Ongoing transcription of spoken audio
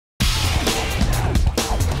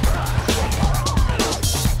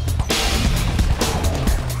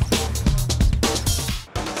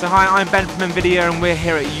So hi, I'm Ben from NVIDIA and we're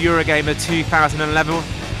here at EuroGamer 2011.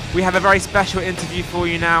 We have a very special interview for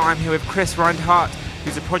you now. I'm here with Chris Rhinehart,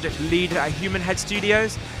 who's a project lead at Human Head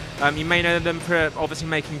Studios. You may know them for obviously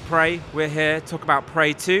making Prey. We're here to talk about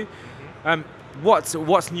Prey 2.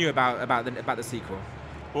 What's new about the sequel?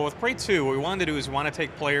 Well, with Prey 2, what we wanted to do is we want to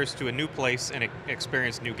take players to a new place and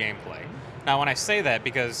experience new gameplay. Now, when I say that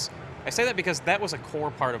because that was a core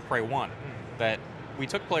part of Prey 1, that we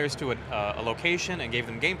took players to a location and gave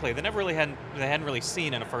them gameplay they hadn't really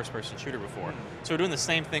seen in a first-person shooter before. So we're doing the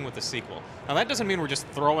same thing with the sequel. Now, that doesn't mean we're just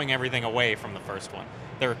throwing everything away from the first one.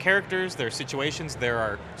 There are characters, there are situations, there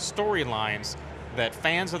are storylines that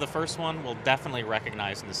fans of the first one will definitely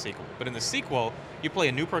recognize in the sequel. But in the sequel, you play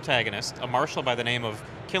a new protagonist, a marshal by the name of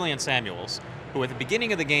Killian Samuels, who at the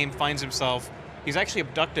beginning of the game finds himself, he's actually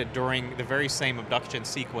abducted during the very same abduction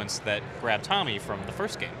sequence that grabbed Tommy from the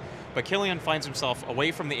first game. But Killian finds himself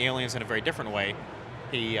away from the aliens in a very different way.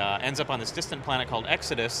 He ends up on this distant planet called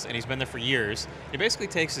Exodus, and he's been there for years. He basically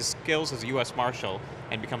takes his skills as a U.S. Marshal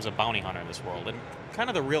and becomes a bounty hunter in this world. And kind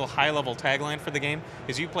of the real high-level tagline for the game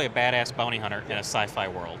is you play a badass bounty hunter in a sci-fi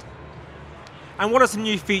world. And what are some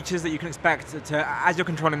new features that you can expect as you're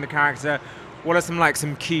controlling the character? What are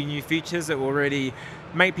some key new features that will really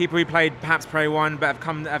make people who played perhaps Prey 1 but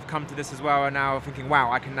have come to this as well and now thinking, wow,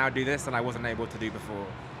 I can now do this that I wasn't able to do before?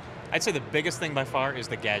 I'd say the biggest thing by far is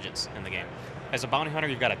the gadgets in the game. As a bounty hunter,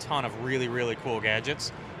 you've got a ton of really, really cool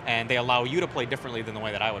gadgets, and they allow you to play differently than the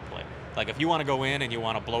way that I would play. Like, if you want to go in and you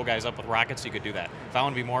want to blow guys up with rockets, you could do that. If I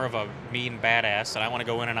want to be more of a mean badass and I want to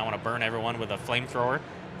go in and I want to burn everyone with a flamethrower,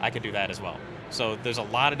 I could do that as well. So there's a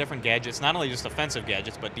lot of different gadgets, not only just offensive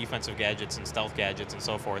gadgets, but defensive gadgets and stealth gadgets and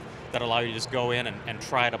so forth, that allow you to just go in and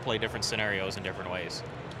try to play different scenarios in different ways.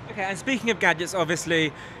 Okay, and speaking of gadgets,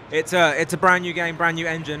 obviously, it's a brand new game, brand new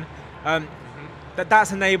engine.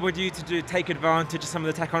 That's enabled you to take advantage of some of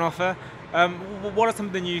the tech on offer. What are some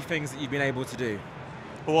of the new things that you've been able to do?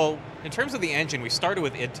 Well, in terms of the engine, we started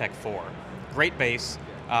with id Tech 4. Great base.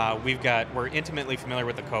 We're intimately familiar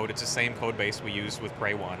with the code. It's the same code base we used with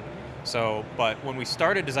Prey 1. But when we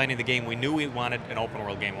started designing the game, we knew we wanted an open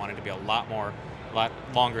world game. We wanted it to be a lot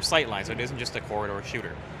longer sight lines. It isn't just a corridor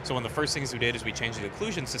shooter. So one of the first things we did is we changed the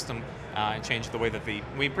occlusion system and changed the way that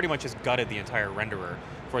we pretty much just gutted the entire renderer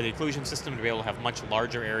for the occlusion system to be able to have much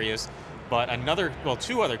larger areas. But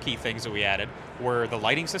two other key things that we added were the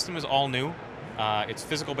lighting system is all new. It's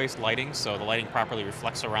physical-based lighting, so the lighting properly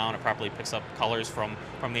reflects around, it properly picks up colors from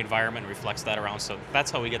the environment and reflects that around. So that's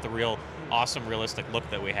how we get the real awesome, realistic look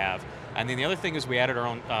that we have. And then the other thing is we added our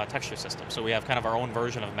own texture system. So we have kind of our own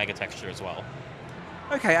version of Mega Texture as well.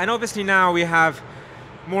 Okay, and obviously now we have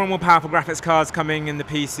more and more powerful graphics cards coming in the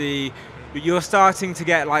PC. You're starting to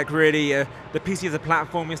get really, the PC as a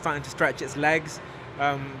platform is starting to stretch its legs.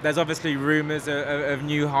 There's obviously rumors of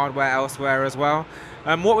new hardware elsewhere as well.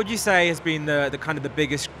 What would you say has been the kind of the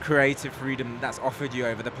biggest creative freedom that's offered you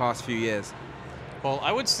over the past few years? Well,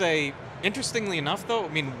 I would say, interestingly enough though,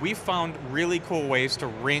 we've found really cool ways to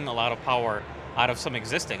wring a lot of power out of some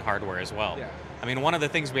existing hardware as well. Yeah. One of the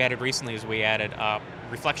things we added recently is we added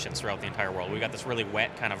reflections throughout the entire world. We got this really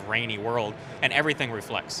wet, kind of rainy world, and everything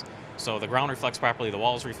reflects. So the ground reflects properly, the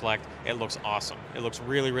walls reflect, it looks awesome. It looks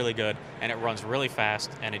really, really good, and it runs really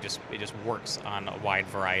fast, and it just works on a wide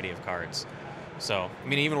variety of cards. So,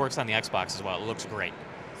 it even works on the Xbox as well. It looks great.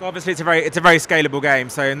 So obviously it's a very scalable game,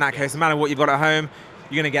 so in that case, no matter what you've got at home,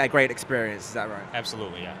 you're going to get a great experience, is that right?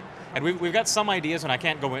 Absolutely, yeah. And we've got some ideas, and I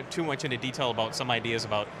can't go too much into detail about some ideas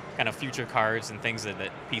about kind of future cards and things that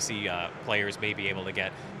PC players may be able to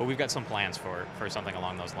get, but we've got some plans for something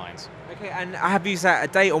along those lines. Okay, and have you set a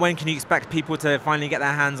date, or when can you expect people to finally get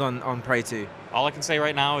their hands on Prey 2? All I can say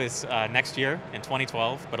right now is next year, in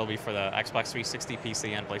 2012, but it'll be for the Xbox 360,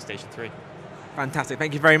 PC, and PlayStation 3. Fantastic,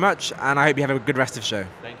 thank you very much, and I hope you have a good rest of the show.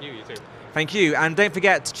 Thank you, you too. Thank you, and don't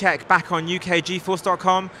forget to check back on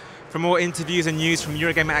ukgeforce.com for more interviews and news from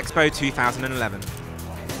EuroGamer Expo 2011.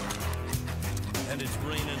 And it's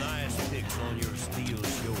raining ice picks on your steel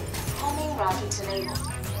shore. Homing rockets enabled.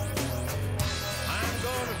 I'm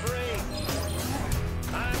gonna break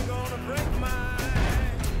mine.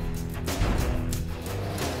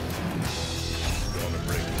 Gonna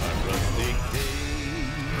break my rustic cage.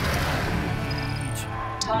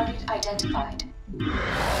 Target identified.